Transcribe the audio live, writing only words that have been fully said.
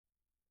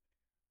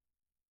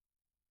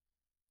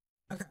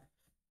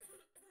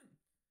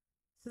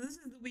So this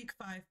is the week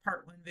 5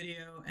 part 1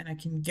 video, and I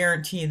can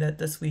guarantee that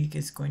this week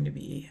is going to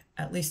be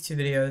at least 2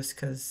 videos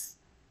because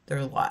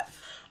there's a lot.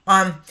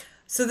 Um,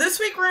 so this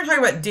week we're going to talk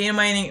about data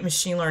mining and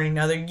machine learning.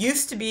 Now there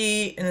used to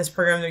be, in this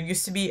program, there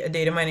used to be a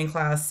data mining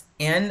class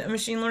and a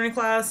machine learning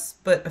class,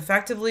 but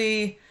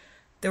effectively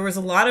there was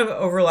a lot of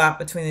overlap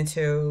between the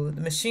two.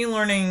 The machine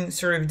learning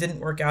sort of didn't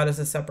work out as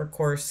a separate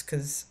course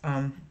because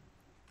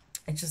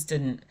it just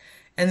didn't.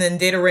 And then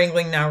data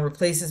wrangling now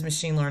replaces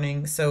machine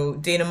learning. So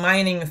data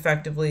mining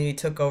effectively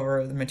took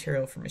over the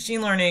material for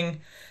machine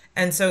learning.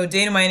 And so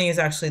data mining is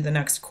actually the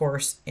next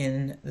course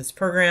in this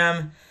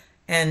program.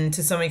 And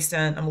to some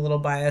extent, I'm a little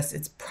biased.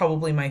 It's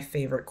probably my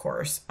favorite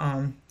course,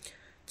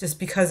 just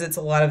because it's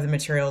a lot of the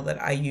material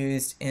that I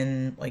used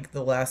in like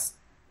the last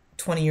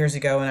 20 years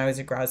ago when I was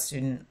a grad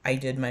student. I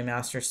did my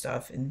master's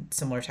stuff in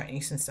similar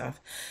techniques and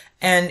stuff.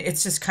 And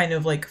it's just kind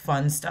of like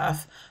fun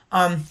stuff.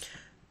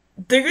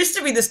 There used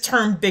to be this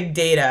term big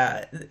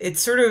data. It's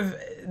sort of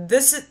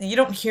this, you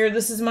don't hear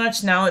this as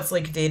much. Now it's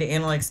like data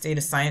analytics, data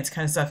science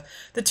kind of stuff.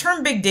 The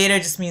term big data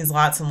just means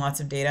lots and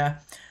lots of data.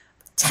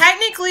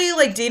 Technically,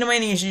 like data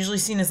mining is usually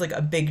seen as like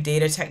a big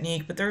data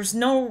technique, but there's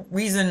no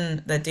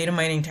reason that data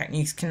mining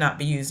techniques cannot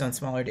be used on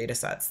smaller data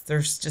sets.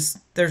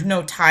 There's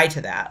no tie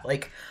to that.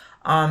 Like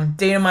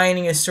data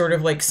mining is sort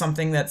of like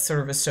something that's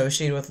sort of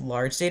associated with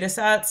large data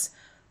sets,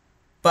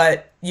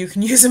 but you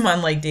can use them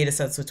on like data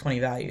sets with 20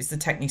 values. The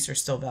techniques are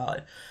still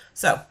valid.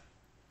 So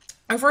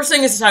our first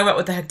thing is to talk about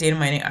what the heck data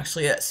mining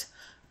actually is.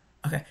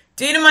 Okay,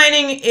 data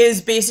mining is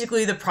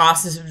basically the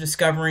process of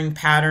discovering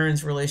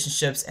patterns,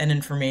 relationships, and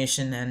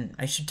information, and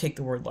I should take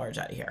the word large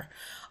out of here.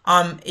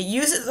 It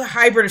uses a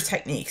hybrid of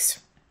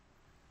techniques.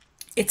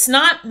 It's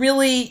not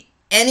really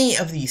any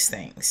of these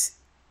things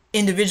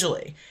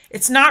individually.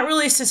 It's not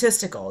really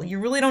statistical. You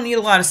really don't need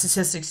a lot of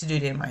statistics to do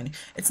data mining.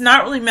 It's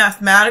not really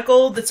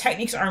mathematical. The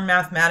techniques are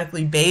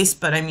mathematically based,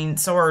 but I mean,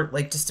 so are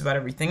like just about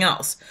everything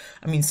else.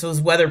 I mean, so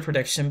is weather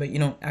prediction, but you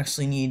don't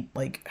actually need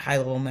like high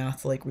level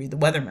math to like read the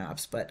weather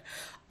maps. But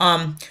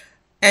and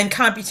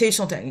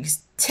computational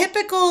techniques.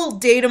 Typical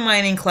data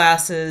mining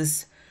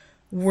classes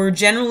were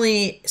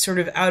generally sort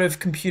of out of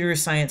computer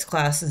science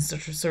classes,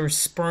 sort of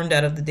spurned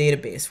out of the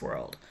database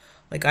world.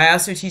 Like I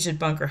also teach at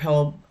Bunker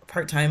Hill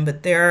part-time,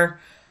 but their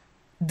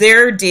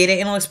data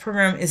analytics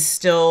program is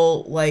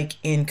still like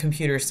in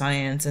computer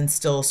science and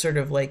still sort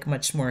of like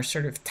much more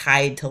sort of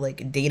tied to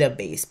like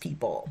database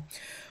people.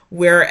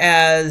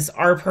 Whereas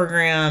our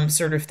program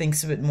sort of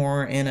thinks of it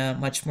more in a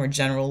much more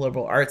general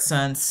liberal arts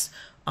sense.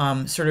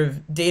 Sort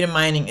of data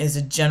mining is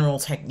a general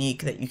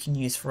technique that you can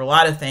use for a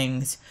lot of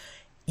things.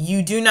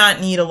 You do not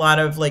need a lot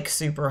of like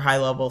super high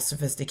level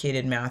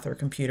sophisticated math or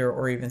computer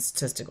or even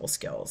statistical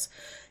skills.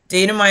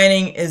 Data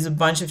mining is a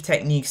bunch of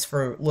techniques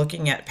for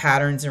looking at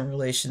patterns and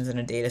relations in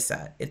a data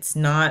set. It's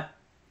not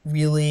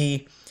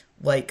really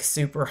like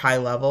super high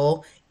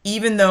level,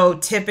 even though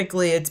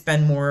typically it's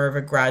been more of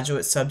a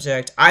graduate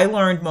subject. I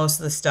learned most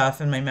of the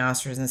stuff in my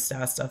master's and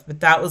stat stuff,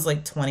 but that was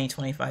like 20,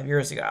 25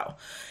 years ago.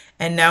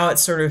 And now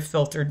it's sort of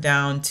filtered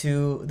down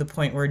to the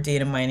point where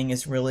data mining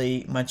is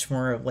really much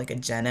more of like a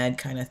gen ed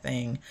kind of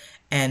thing.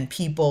 And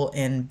people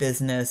in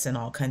business and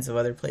all kinds of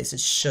other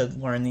places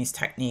should learn these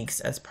techniques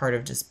as part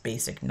of just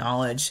basic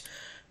knowledge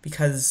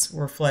because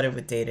we're flooded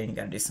with data and you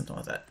got to do something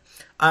with it.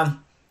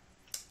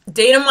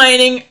 Data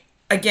mining,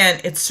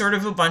 again, it's sort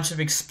of a bunch of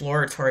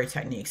exploratory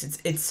techniques.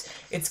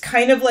 It's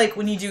kind of like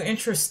when you do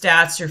intro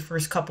stats, your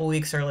first couple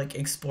weeks are like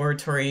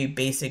exploratory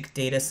basic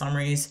data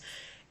summaries.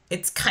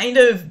 It's kind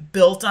of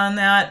built on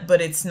that,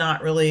 but it's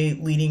not really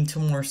leading to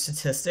more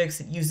statistics.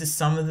 It uses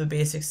some of the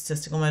basic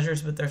statistical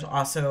measures, but there's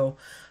also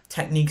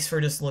techniques for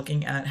just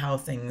looking at how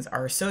things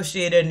are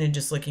associated and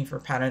just looking for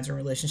patterns and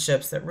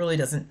relationships that really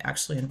doesn't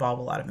actually involve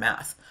a lot of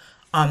math.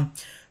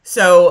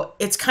 So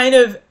it's kind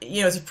of,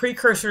 it's a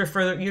precursor to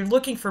further, you're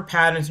looking for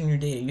patterns in your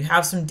data. You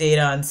have some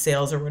data on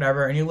sales or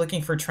whatever, and you're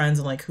looking for trends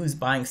in like who's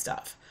buying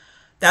stuff.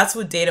 That's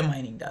what data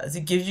mining does.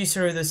 It gives you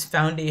sort of this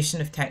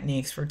foundation of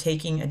techniques for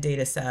taking a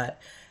data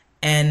set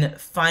and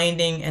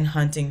finding and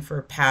hunting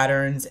for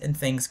patterns and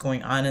things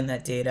going on in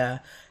that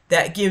data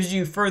that gives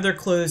you further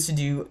clues to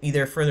do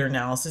either further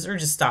analysis or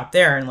just stop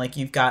there and like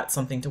you've got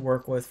something to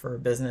work with for a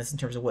business in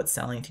terms of what's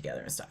selling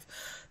together and stuff.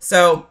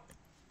 So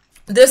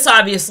this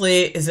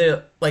obviously is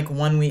a like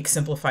 1 week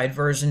simplified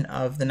version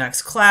of the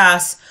next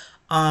class.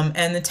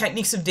 And the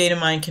techniques of data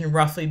mining can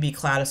roughly be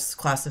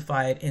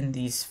classified in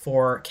these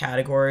 4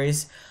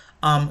 categories.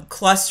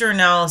 Cluster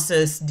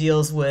analysis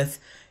deals with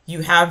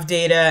you have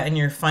data and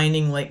you're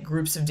finding like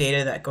groups of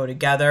data that go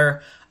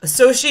together.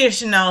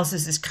 Association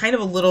analysis is kind of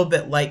a little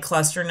bit like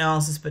cluster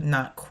analysis, but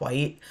not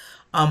quite.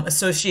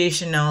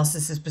 Association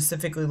analysis is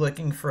specifically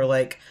looking for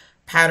like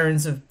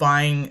patterns of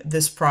buying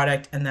this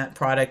product and that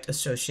product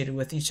associated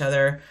with each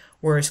other,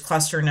 whereas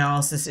cluster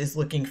analysis is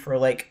looking for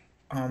like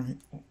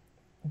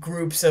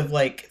groups of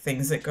like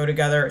things that go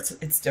together.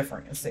 It's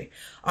different, you'll see.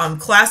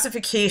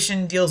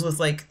 Classification deals with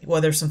like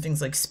whether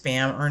something's like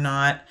spam or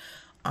not.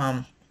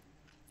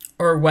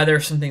 Or whether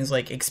something's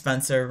like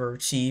expensive or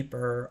cheap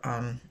or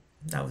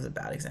that was a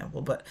bad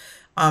example, but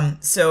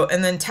so,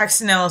 and then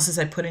text analysis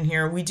I put in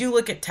here. We do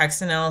look at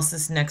text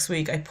analysis next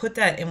week. I put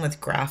that in with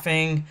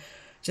graphing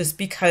just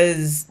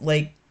because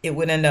like it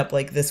would end up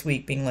like this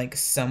week being like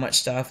so much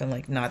stuff and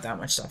like not that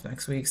much stuff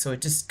next week. So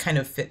it just kind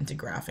of fit into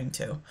graphing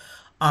too.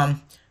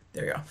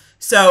 There you go.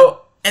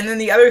 So, and then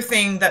the other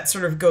thing that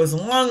sort of goes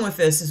along with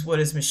this is what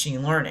is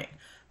machine learning?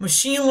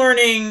 Machine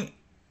learning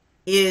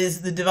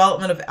is the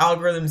development of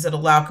algorithms that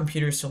allow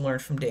computers to learn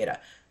from data.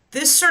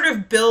 This sort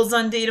of builds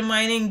on data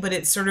mining, but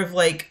it's sort of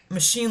like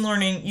machine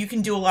learning. You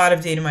can do a lot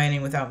of data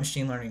mining without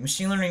machine learning.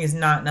 Machine learning is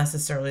not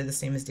necessarily the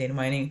same as data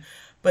mining,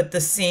 but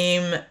the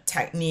same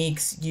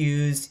techniques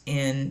used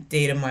in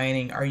data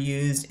mining are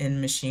used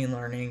in machine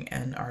learning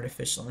and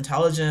artificial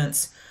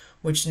intelligence,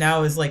 which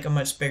now is like a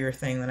much bigger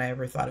thing than I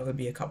ever thought it would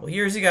be a couple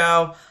years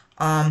ago.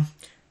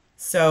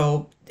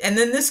 So, and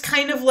then this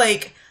kind of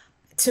like,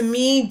 to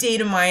me,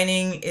 data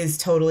mining is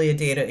totally a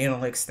data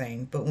analytics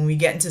thing. But when we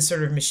get into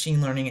sort of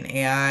machine learning and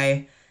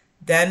AI,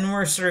 then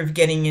we're sort of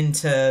getting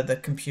into the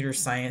computer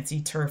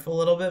science-y turf a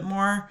little bit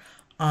more.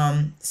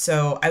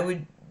 So I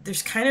would,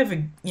 there's kind of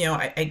a,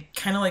 I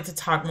kind of like to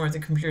talk more with the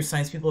computer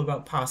science people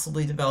about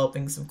possibly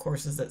developing some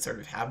courses that sort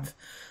of have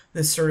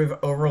this sort of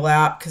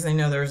overlap. Because I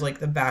know there's like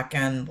the back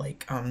end,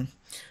 like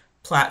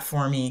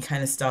platformy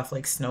kind of stuff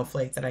like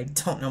Snowflake that I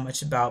don't know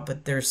much about.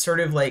 But there's sort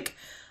of like,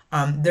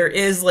 there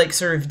is like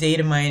sort of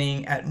data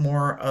mining at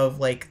more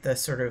of like the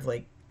sort of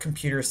like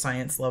computer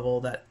science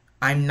level that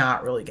I'm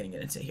not really going to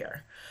get into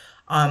here.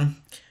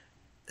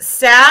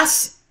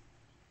 SAS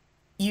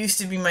used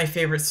to be my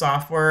favorite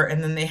software,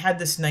 and then they had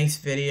this nice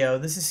video.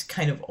 This is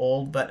kind of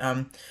old, but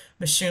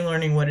machine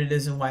learning, what it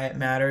is and why it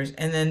matters,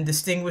 and then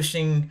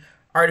distinguishing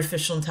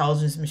artificial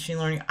intelligence and machine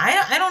learning.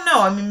 I don't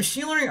know. I mean,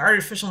 machine learning and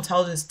artificial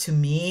intelligence to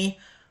me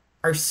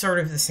are sort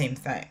of the same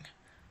thing.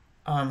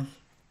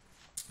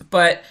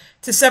 But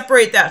to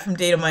separate that from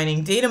data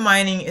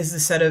mining is the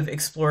set of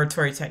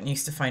exploratory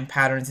techniques to find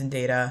patterns in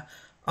data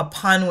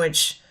upon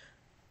which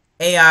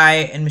AI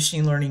and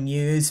machine learning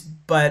use.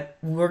 But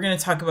we're going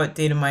to talk about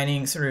data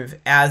mining sort of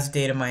as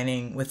data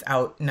mining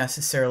without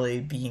necessarily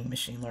being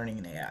machine learning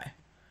and AI,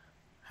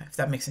 if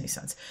that makes any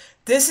sense.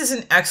 This is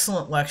an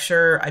excellent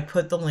lecture. I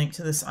put the link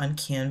to this on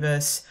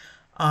Canvas.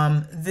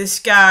 This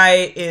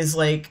guy is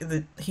like,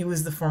 he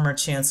was the former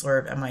chancellor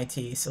of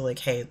MIT. So like,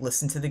 hey,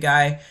 listen to the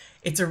guy.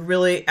 It's a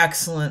really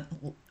excellent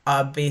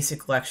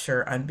basic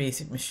lecture on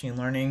basic machine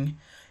learning.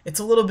 It's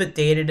a little bit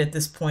dated at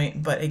this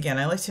point, but again,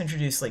 I like to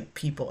introduce like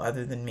people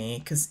other than me,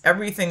 because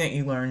everything that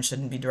you learn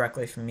shouldn't be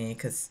directly from me,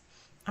 because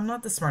I'm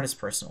not the smartest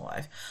person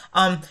alive.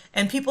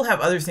 And people have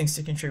other things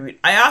to contribute.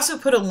 I also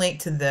put a link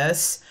to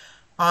this,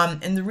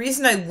 and the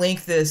reason I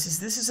link this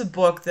is a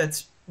book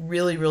that's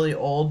really, really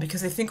old,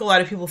 because I think a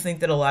lot of people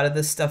think that a lot of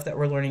this stuff that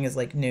we're learning is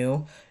like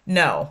new.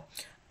 No.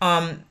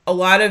 A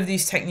lot of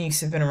these techniques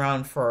have been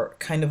around for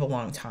kind of a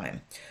long time.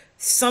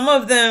 Some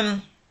of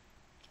them,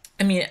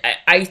 I mean,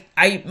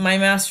 my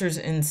master's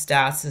in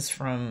stats is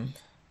from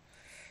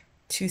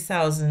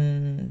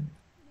 2000.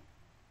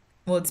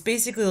 Well, it's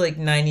basically like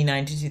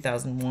 99 to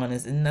 2001,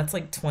 and that's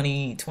like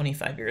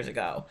 25 years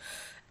ago.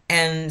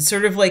 And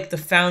sort of like the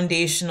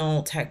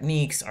foundational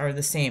techniques are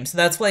the same. So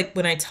that's like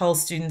when I tell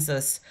students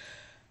this,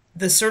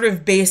 the sort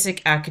of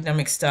basic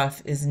academic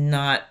stuff is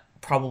not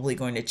probably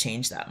going to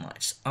change that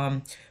much.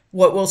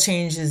 What will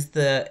change is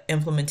the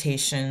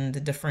implementation, the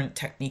different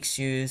techniques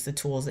used, the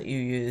tools that you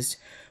used,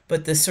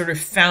 but the sort of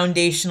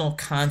foundational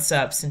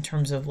concepts in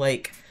terms of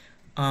like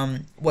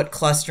what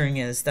clustering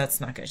is,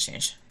 that's not going to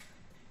change.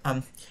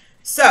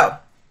 So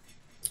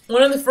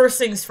one of the first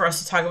things for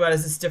us to talk about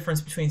is this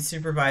difference between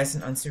supervised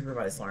and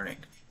unsupervised learning.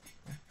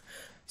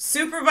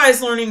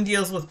 Supervised learning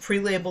deals with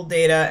pre-labeled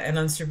data and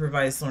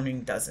unsupervised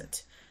learning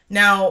doesn't.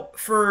 Now,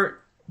 for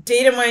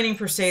data mining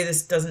per se,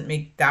 this doesn't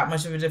make that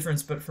much of a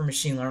difference, but for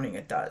machine learning,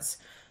 it does.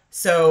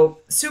 So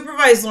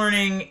supervised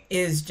learning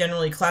is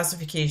generally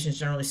classification, is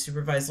generally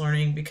supervised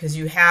learning, because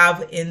you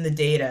have in the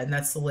data, and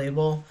that's the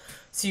label.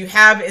 So you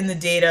have in the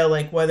data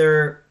like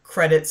whether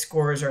credit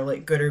scores are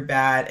like good or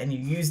bad, and you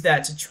use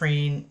that to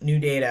train new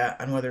data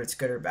on whether it's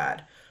good or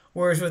bad.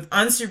 Whereas with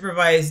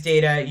unsupervised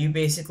data, you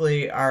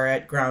basically are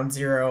at ground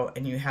zero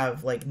and you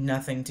have like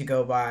nothing to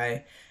go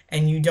by,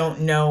 and you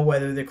don't know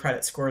whether the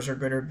credit scores are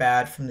good or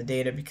bad from the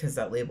data because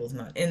that label is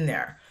not in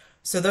there.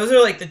 So those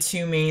are like the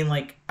two main,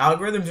 like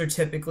algorithms are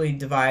typically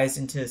devised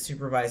into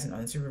supervised and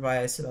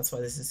unsupervised. So that's why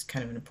this is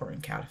kind of an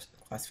important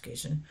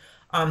classification.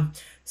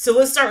 So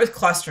let's start with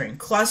clustering.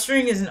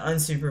 Clustering is an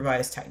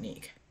unsupervised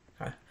technique.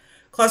 Okay.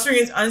 Clustering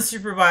is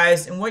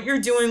unsupervised. And what you're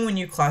doing when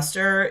you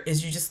cluster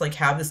is you just like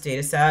have this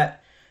data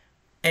set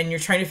and you're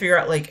trying to figure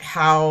out like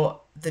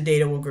how the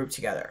data will group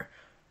together.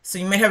 So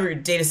you might have your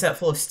data set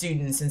full of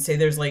students and say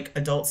there's like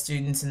adult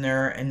students in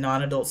there and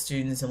non-adult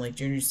students and like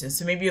junior students.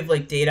 So maybe you have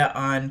like data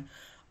on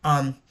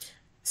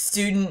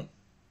student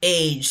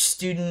age,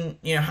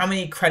 student, how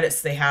many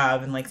credits they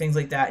have and like things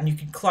like that. And you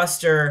can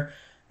cluster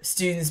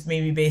students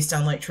maybe based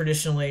on like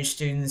traditional age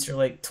students or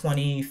like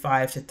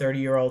 25 to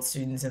 30-year-old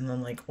students, and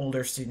then like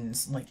older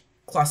students, like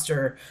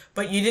cluster,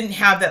 but you didn't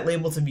have that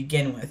label to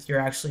begin with. You're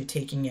actually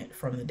taking it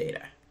from the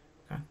data.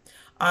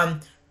 Okay.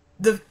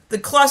 The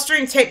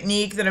clustering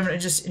technique that I'm going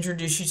to just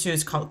introduce you to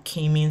is called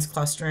k-means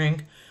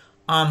clustering.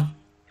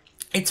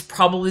 It's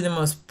probably the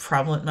most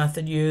prevalent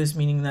method used,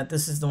 meaning that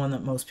this is the one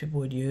that most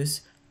people would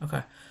use.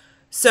 Okay.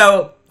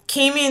 So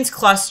k-means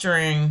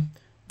clustering,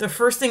 the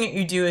first thing that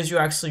you do is you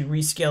actually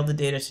rescale the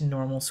data to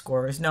normal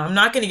scores. Now, I'm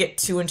not going to get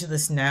too into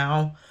this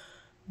now,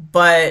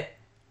 but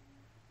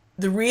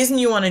the reason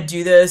you want to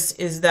do this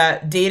is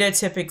that data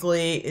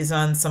typically is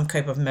on some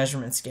type of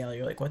measurement scale.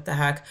 You're like, what the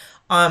heck?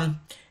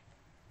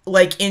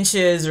 Like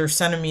inches or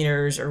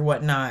centimeters or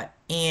whatnot.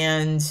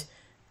 And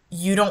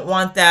you don't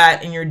want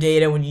that in your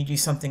data when you do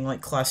something like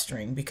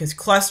clustering, because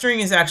clustering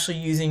is actually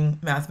using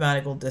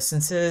mathematical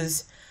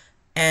distances,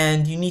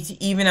 and you need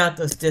to even out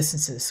those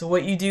distances. So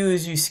what you do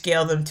is you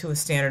scale them to a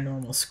standard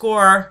normal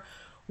score,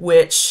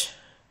 which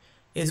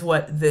is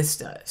what this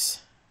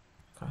does.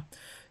 Okay.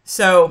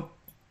 So,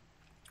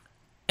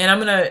 and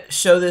I'm going to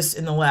show this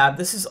in the lab.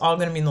 This is all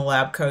going to be in the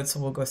lab code, so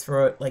we'll go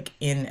through it like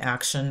in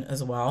action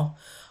as well.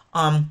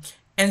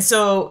 And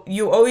so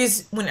you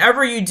always,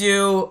 whenever you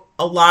do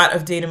a lot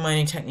of data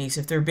mining techniques,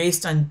 if they're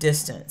based on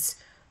distance,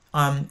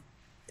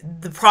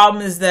 the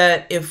problem is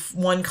that if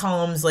one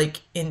column's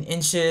like in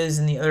inches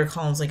and the other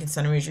column's like in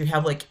centimeters, you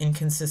have like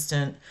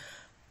inconsistent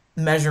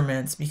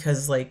measurements,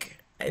 because like,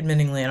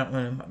 admittingly, I don't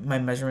know my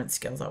measurement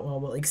scales that well,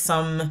 but like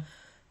some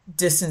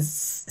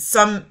distance,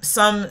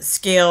 some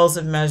scales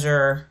of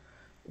measure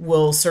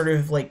will sort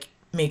of like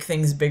make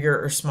things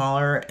bigger or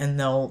smaller, and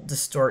they'll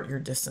distort your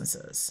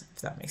distances,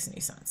 if that makes any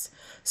sense.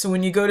 So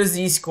when you go to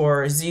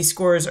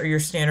z-scores are your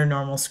standard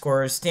normal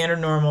scores. Standard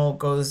normal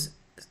goes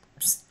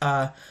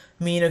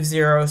mean of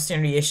 0,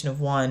 standard deviation of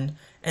 1,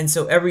 and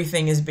so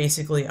everything is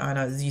basically on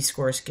a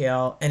z-score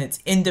scale, and it's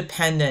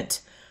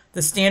independent.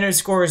 The standard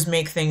scores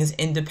make things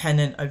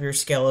independent of your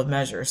scale of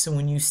measure. So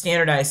when you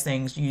standardize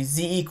things, you use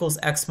z equals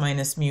x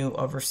minus mu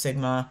over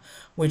sigma,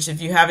 which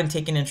if you haven't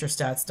taken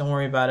intrastats, don't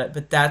worry about it,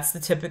 but that's the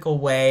typical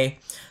way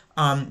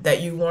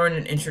that you learn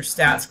in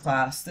intrastats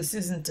class. This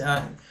isn't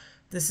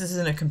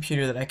a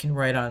computer that I can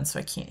write on, so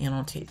I can't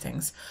annotate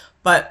things.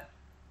 But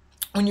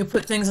when you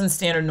put things on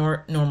standard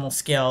normal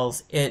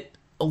scales, it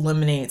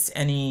eliminates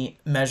any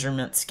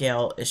measurement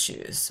scale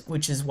issues,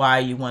 which is why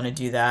you want to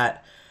do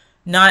that.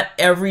 Not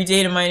every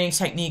data mining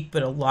technique,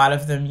 but a lot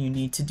of them you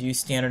need to do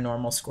standard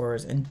normal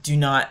scores, and do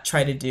not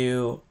try to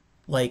do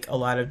like a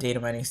lot of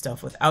data mining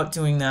stuff without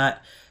doing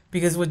that,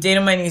 because what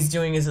data mining is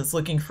doing is it's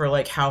looking for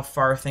like how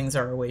far things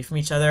are away from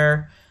each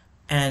other,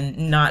 and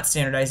not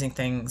standardizing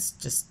things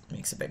just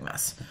makes a big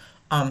mess.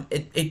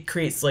 It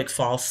creates like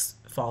false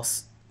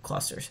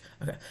clusters.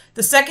 Okay.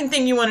 The second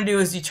thing you want to do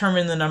is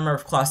determine the number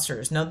of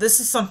clusters. Now, this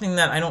is something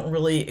that I don't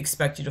really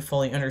expect you to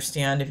fully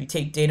understand. If you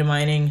take data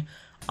mining,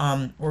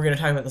 we're going to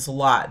talk about this a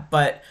lot,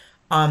 but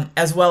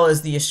as well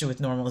as the issue with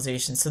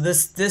normalization. So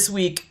this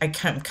week,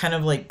 I'm kind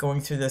of like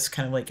going through this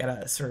kind of like at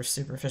a sort of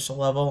superficial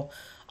level.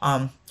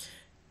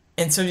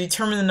 And so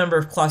determine the number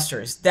of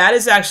clusters. That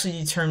is actually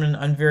determined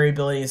on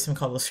variability in something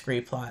called a scree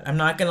plot. I'm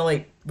not going to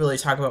like really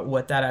talk about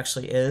what that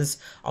actually is.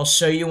 I'll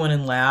show you one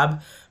in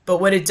lab. But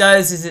what it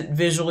does is it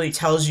visually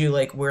tells you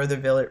like where the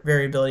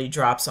variability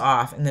drops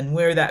off, and then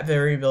where that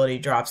variability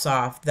drops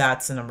off,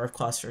 that's the number of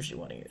clusters you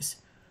want to use.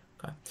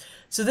 Okay.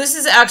 So this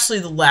is actually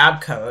the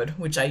lab code,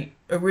 which I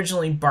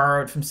originally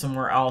borrowed from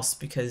somewhere else,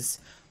 because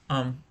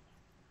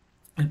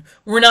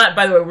we're not,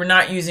 by the way, we're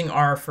not using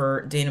R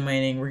for data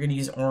mining. We're going to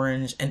use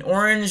Orange. And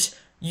Orange,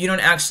 you don't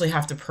actually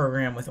have to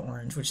program with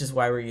Orange, which is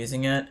why we're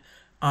using it.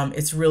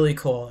 It's really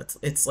cool.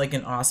 It's like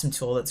an awesome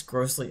tool that's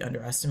grossly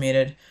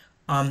underestimated.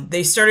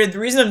 The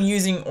reason I'm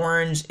using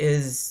Orange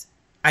is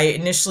I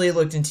initially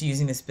looked into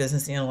using this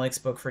business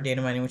analytics book for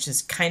data mining, which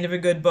is kind of a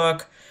good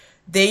book.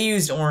 They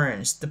used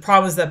Orange. The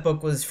problem is that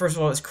book was, first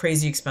of all, it was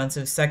crazy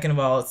expensive. Second of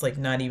all, it's like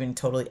not even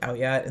totally out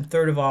yet. And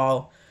third of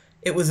all,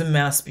 it was a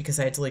mess because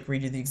I had to like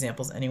redo the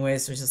examples anyway.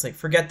 So it's just like,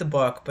 forget the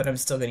book, but I'm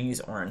still going to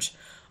use Orange.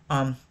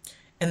 And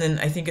then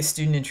I think a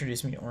student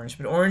introduced me to Orange,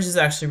 but Orange is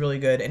actually really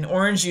good. And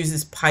Orange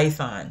uses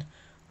Python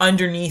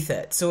underneath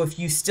it. So if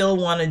you still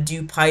want to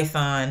do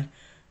Python,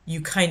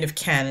 you kind of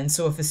can. And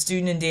so if a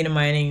student in data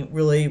mining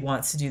really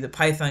wants to do the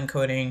Python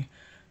coding,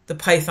 the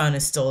Python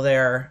is still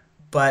there.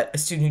 But a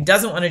student who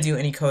doesn't want to do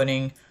any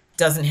coding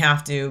doesn't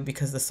have to,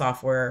 because the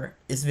software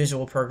is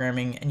visual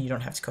programming and you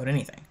don't have to code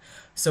anything.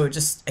 So it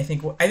just, I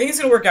think it's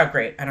going to work out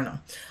great. I don't know.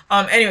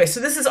 Anyway, so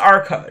this is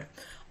our code.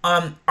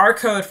 Our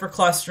code for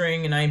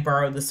clustering, and I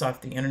borrowed this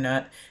off the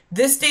internet.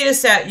 This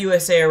dataset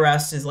USA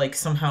arrest is like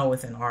somehow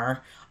within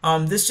R.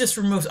 This just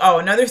removes,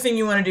 another thing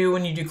you want to do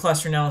when you do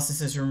cluster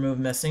analysis is remove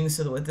missing.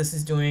 So that what this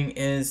is doing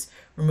is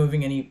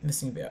removing any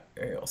missing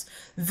variables.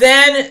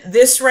 Then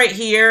this right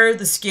here,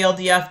 the scale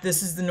DF,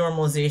 this is the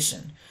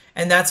normalization.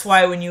 And that's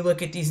why when you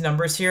look at these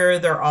numbers here,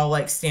 they're all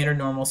like standard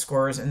normal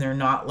scores, and they're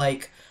not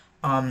like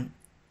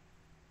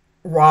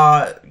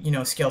raw,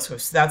 scale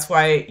scores. So that's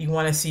why you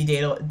want to see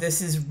data.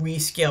 This is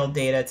rescaled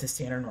data to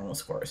standard normal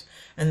scores.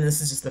 And this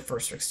is just the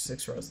first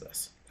six rows of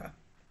this. Okay.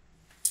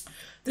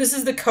 This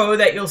is the code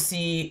that you'll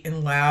see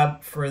in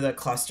lab for the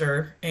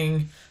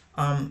clustering,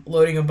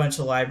 loading a bunch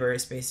of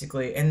libraries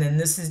basically. And then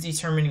this is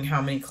determining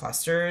how many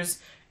clusters.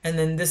 And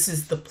then this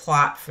is the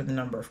plot for the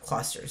number of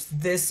clusters.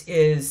 This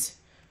is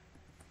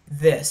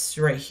this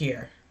right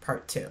here,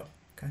 part 2.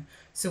 Okay.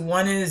 So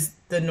 1 is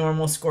the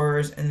normal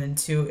scores, and then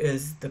 2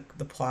 is the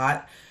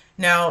plot.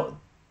 Now,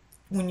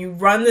 when you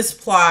run this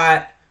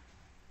plot,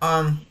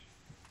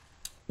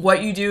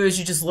 what you do is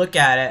you just look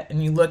at it,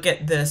 and you look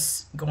at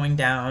this going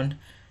down,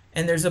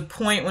 and there's a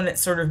point when it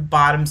sort of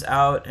bottoms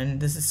out, and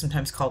this is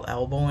sometimes called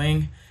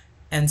elbowing,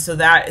 and so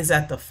that is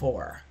at the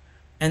 4.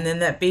 And then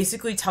that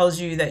basically tells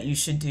you that you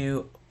should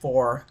do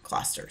 4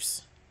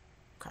 clusters.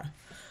 Okay.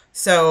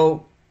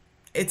 So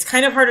it's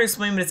kind of hard to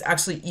explain, but it's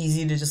actually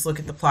easy to just look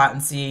at the plot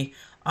and see.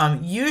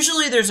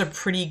 Usually there's a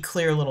pretty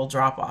clear little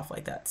drop off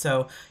like that.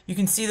 So you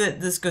can see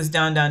that this goes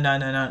down, down, down,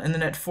 down, down, and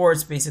then at 4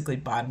 it's basically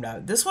bottomed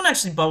out. This one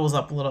actually bubbles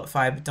up a little at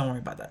 5, but don't worry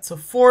about that. So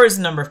 4 is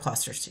the number of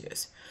clusters to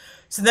use.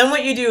 So then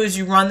what you do is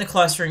you run the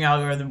clustering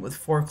algorithm with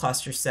 4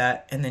 clusters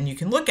set, and then you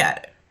can look at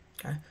it.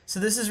 Okay. So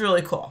this is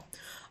really cool.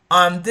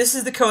 This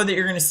is the code that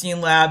you're going to see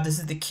in lab. This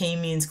is the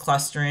k-means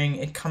clustering.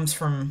 It comes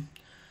from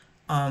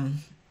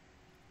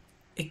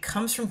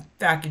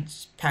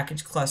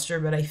package cluster,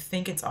 but I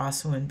think it's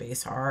also in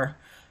base R.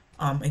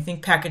 I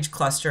think package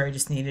cluster, I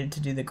just needed to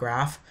do the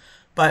graph.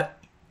 But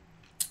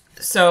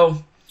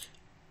so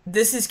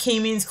this is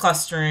k-means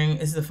clustering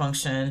is the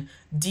function.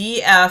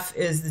 df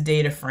is the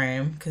data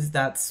frame, because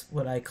that's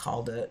what I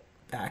called it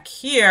back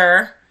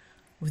here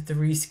with the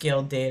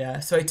rescaled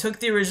data. So I took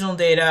the original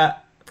data,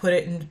 put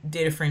it in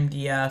data frame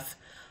df,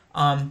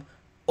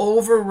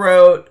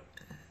 overwrote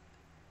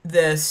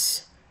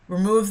this,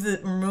 remove the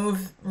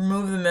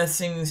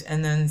missings,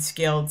 and then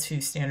scaled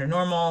to standard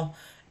normal.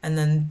 And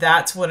then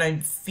that's what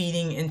I'm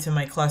feeding into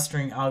my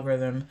clustering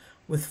algorithm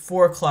with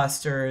 4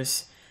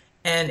 clusters.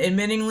 And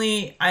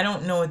admittingly, I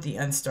don't know what the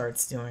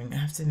nstart's doing. I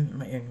have to admit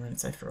my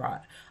ignorance, I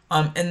forgot.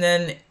 And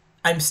then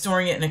I'm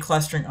storing it in a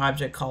clustering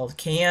object called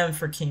km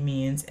for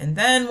k-means. And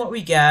then what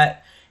we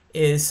get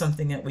is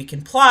something that we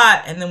can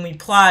plot, and then we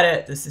plot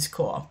it. This is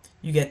cool.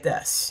 You get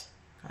this.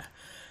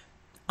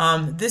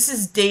 This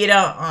is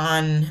data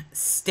on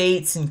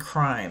states and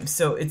crime.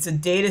 So it's a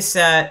data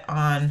set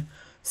on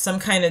some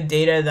kind of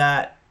data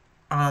that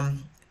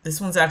this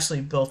one's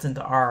actually built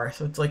into R.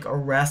 So it's like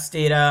arrest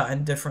data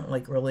on different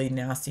like really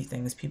nasty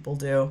things people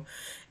do.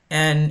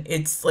 And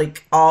it's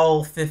like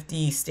all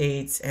 50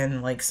 states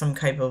and like some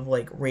type of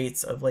like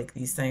rates of like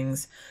these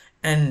things.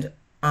 And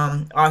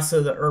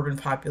also the urban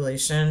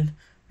population.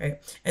 Right?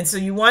 And so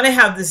you want to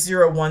have this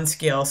 0-1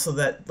 scale so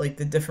that like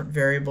the different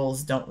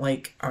variables don't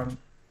like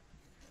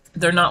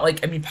they're not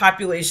like, I mean,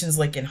 populations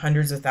like in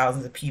hundreds of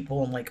thousands of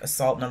people and like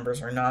assault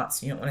numbers are not.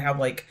 So you don't want to have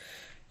like,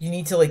 you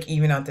need to like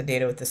even out the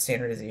data with the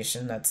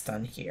standardization that's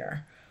done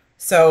here.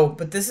 So,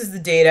 but this is the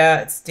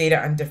data. It's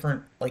data on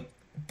different like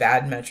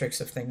bad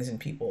metrics of things and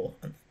people.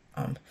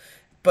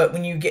 But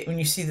when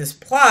you see this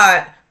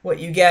plot, what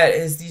you get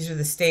is these are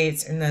the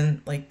states, and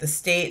then like the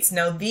states.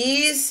 Now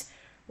these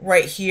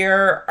right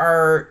here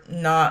are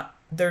not,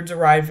 they're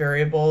derived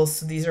variables.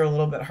 So these are a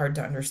little bit hard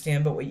to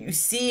understand, but what you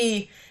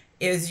see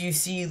is you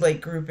see like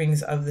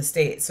groupings of the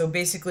states. So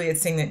basically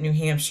it's saying that New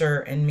Hampshire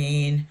and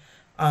Maine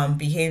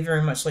behave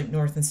very much like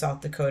North and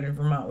South Dakota and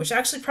Vermont, which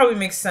actually probably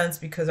makes sense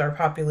because our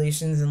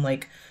populations and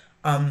like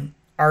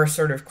our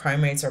sort of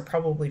crime rates are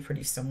probably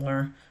pretty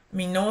similar. I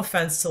mean, no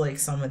offense to like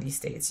some of these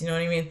states, you know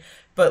what I mean?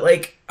 But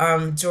like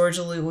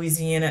Georgia,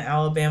 Louisiana,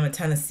 Alabama,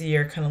 Tennessee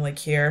are kind of like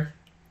here.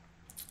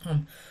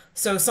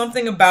 So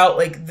something about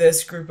like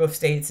this group of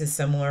states is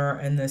similar,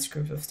 and this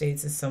group of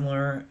states is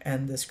similar,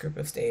 and this group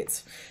of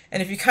states. And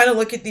if you kind of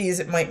look at these,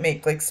 it might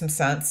make like some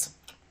sense.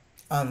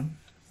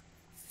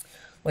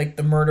 Like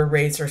the murder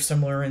rates are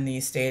similar in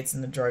these states,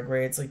 and the drug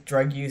rates, like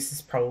drug use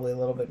is probably a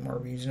little bit more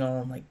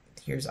regional, and like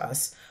here's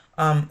us.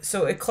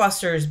 So it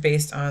clusters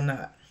based on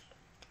that.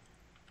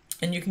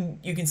 And you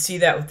can see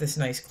that with this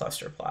nice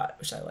cluster plot,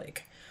 which I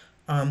like.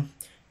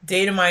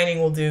 Data mining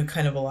will do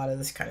kind of a lot of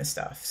this kind of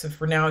stuff. So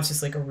for now, it's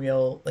just like a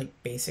real like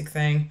basic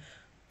thing.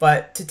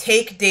 But to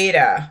take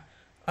data,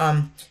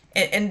 and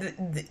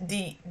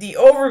the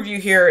overview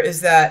here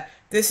is that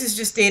this is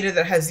just data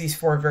that has these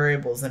 4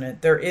 variables in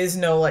it. There is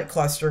no like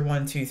cluster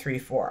 1, 2, 3,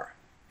 4.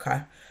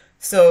 Okay.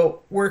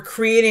 So we're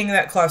creating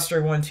that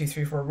cluster 1, 2,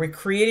 3, 4. We're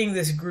creating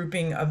this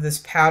grouping of this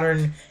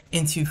pattern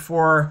into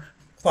 4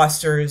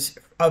 clusters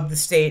of the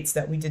states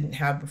that we didn't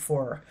have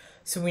before.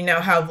 So we now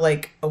have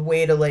like a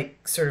way to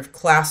like sort of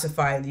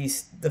classify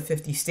the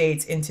 50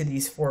 states into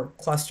these 4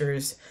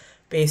 clusters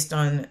based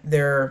on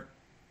their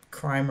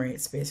crime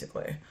rates,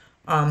 basically.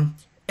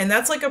 And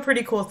that's like a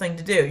pretty cool thing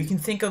to do. You can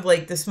think of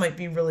like this might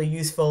be really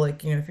useful,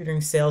 like, you know, if you're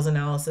doing sales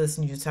analysis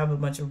and you just have a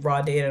bunch of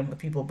raw data on what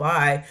people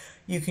buy,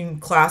 you can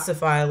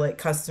classify like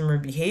customer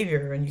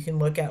behavior, and you can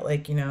look at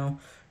like, you know,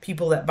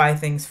 people that buy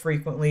things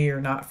frequently or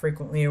not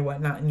frequently or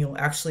whatnot, and you'll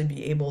actually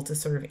be able to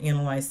sort of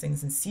analyze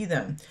things and see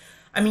them.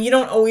 I mean, you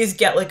don't always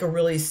get like a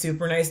really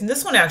super nice, and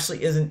this one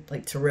actually isn't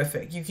like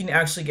terrific. You can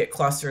actually get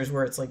clusters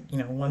where it's like, you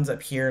know, one's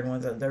up here and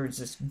one's up there. It's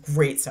just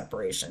great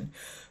separation.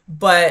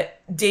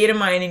 But data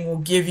mining will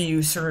give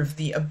you sort of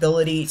the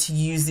ability to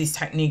use these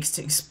techniques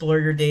to explore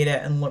your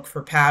data and look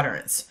for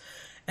patterns.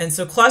 And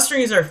so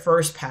clustering is our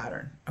first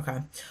pattern, okay?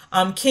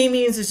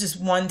 K-means is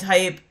just one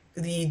type.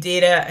 The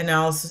data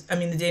analysis, I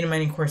mean, the data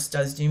mining course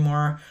does do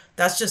more.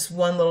 That's just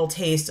one little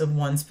taste of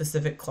one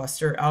specific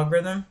cluster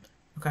algorithm.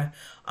 Okay.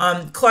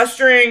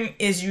 Clustering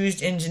is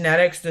used in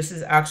genetics. This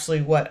is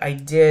actually what I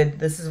did.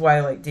 This is why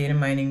I like data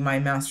mining. My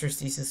master's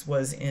thesis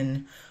was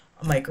in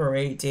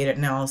microarray data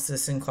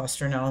analysis and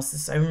cluster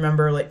analysis. I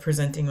remember like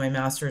presenting my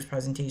master's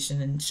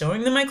presentation and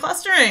showing them my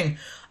clustering,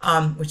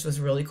 which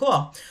was really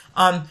cool.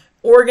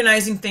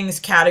 Organizing things,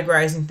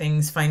 categorizing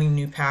things, finding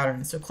new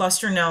patterns. So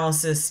cluster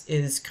analysis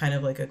is kind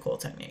of like a cool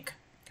technique.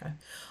 Okay.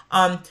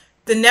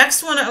 The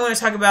next one I want to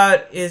talk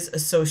about is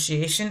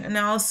association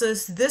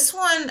analysis. This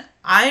one,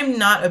 I'm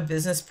not a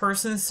business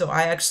person, so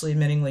I actually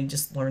admittingly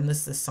just learned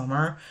this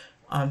summer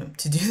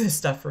to do this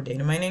stuff for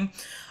data mining.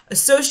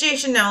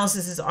 Association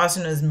analysis is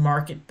also known as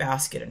market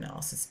basket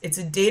analysis. It's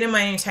a data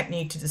mining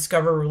technique to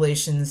discover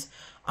relations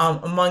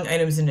among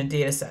items in a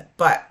data set,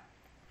 but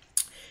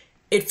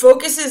it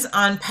focuses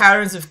on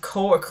patterns of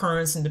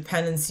co-occurrence and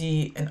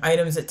dependency and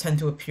items that tend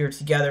to appear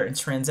together in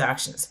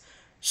transactions.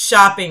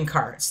 Shopping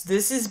carts.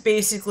 This is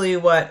basically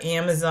what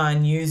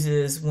Amazon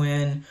uses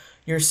when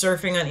you're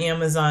surfing on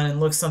Amazon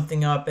and look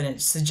something up and it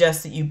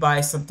suggests that you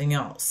buy something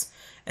else.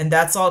 And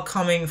that's all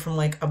coming from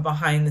like a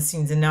behind the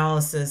scenes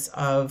analysis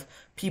of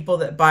people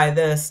that buy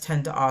this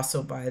tend to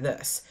also buy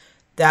this.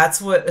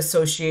 That's what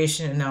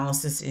association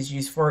analysis is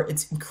used for.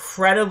 It's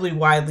incredibly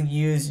widely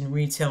used in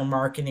retail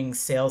marketing,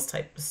 sales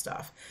type of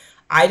stuff.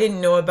 I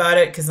didn't know about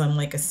it because I'm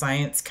like a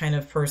science kind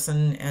of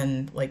person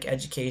and like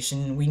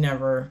education.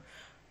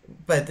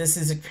 But this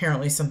is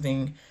apparently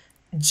something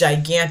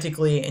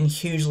gigantically and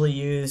hugely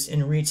used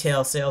in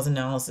retail sales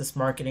analysis,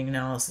 marketing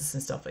analysis,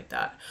 and stuff like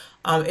that.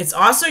 It's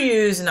also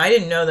used, and I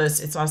didn't know this,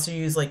 it's also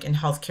used like in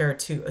healthcare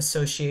to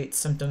associate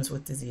symptoms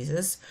with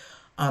diseases.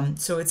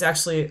 So it's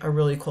actually a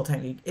really cool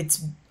technique.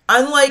 It's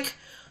unlike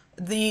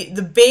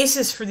the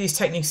basis for these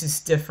techniques is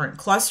different.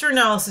 Cluster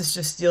analysis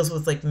just deals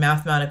with like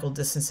mathematical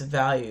distance of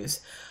values.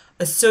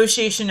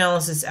 Association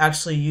analysis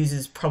actually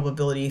uses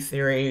probability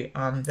theory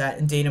that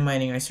in data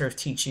mining I sort of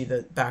teach you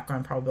the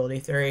background probability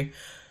theory.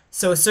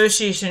 So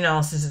association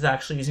analysis is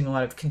actually using a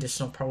lot of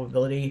conditional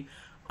probability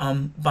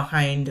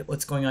behind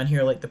what's going on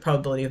here, like the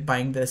probability of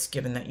buying this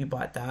given that you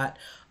bought that.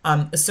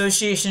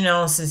 Association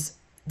analysis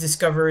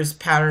discovers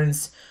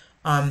patterns,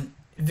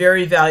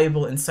 very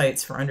valuable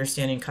insights for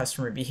understanding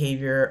customer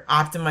behavior,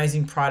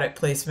 optimizing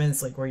product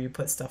placements, like where you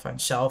put stuff on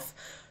shelf.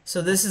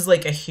 So this is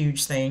like a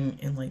huge thing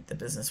in like the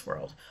business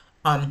world.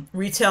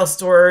 Retail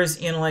stores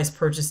analyze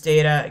purchase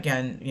data.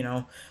 Again, you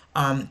know,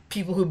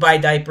 people who buy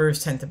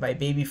diapers tend to buy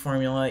baby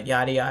formula,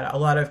 yada, yada. A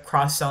lot of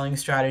cross-selling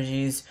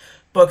strategies.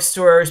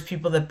 Bookstores,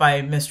 people that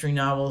buy mystery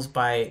novels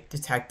buy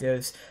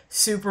detectives.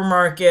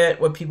 Supermarket,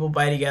 what people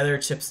buy together,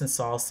 chips and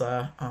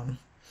salsa.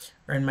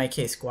 Or in my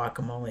case,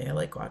 guacamole. I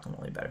like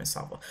guacamole better than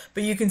salsa.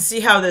 But you can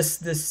see how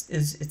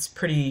it's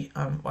pretty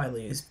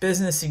widely used.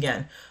 Business,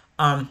 again.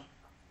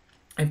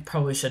 I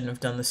probably shouldn't have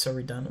done this so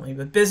redundantly,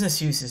 but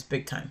business use is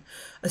big time.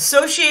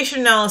 Association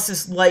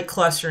analysis, like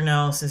cluster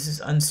analysis,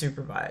 is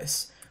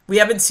unsupervised. We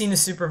haven't seen a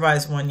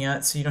supervised one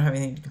yet, so you don't have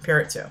anything to compare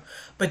it to.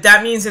 But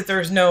that means that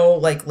there's no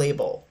like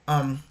label.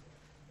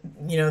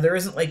 You know, there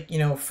isn't like, you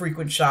know,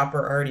 frequent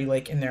shopper already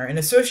like in there. And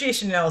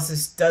association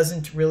analysis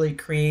doesn't really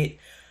create,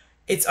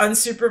 it's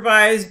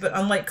unsupervised, but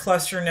unlike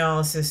cluster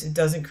analysis, it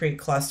doesn't create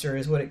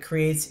clusters. What it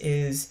creates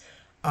is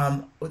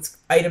what's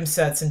item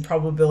sets and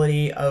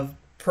probability of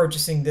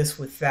purchasing this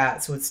with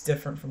that, so it's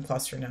different from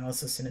cluster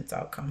analysis in its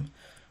outcome.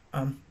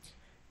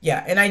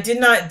 Yeah, and I did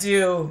not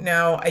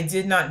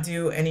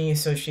do any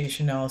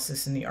association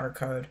analysis in the R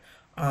code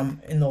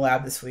in the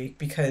lab this week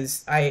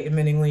because I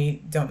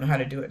admittingly don't know how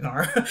to do it in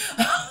R.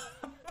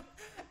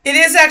 It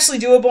is actually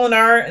doable in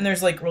R, and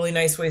there's like really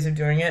nice ways of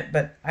doing it,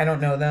 but I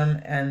don't know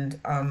them, and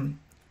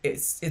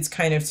it's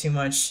kind of too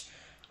much.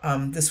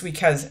 This week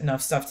has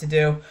enough stuff to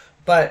do.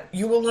 But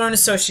you will learn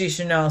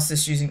association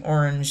analysis using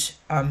Orange,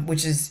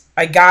 which is,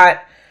 I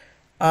got,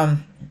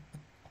 again,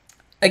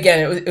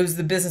 it was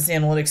the business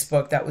analytics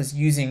book that was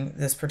using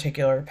this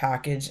particular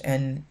package,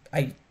 and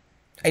I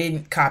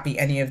didn't copy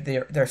any of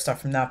their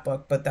stuff from that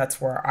book, but that's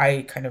where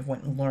I kind of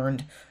went and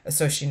learned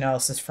association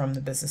analysis from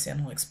the business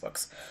analytics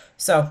books.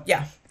 So,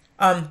 yeah.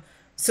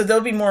 So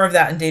there'll be more of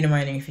that in data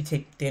mining if you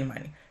take data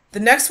mining. The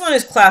next one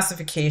is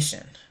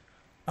classification.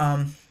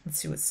 Let's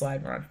see what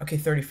slide we're on. Okay,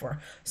 34.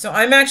 So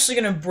I'm actually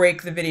going to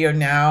break the video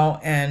now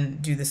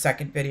and do the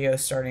second video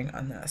starting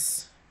on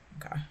this.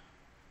 Okay.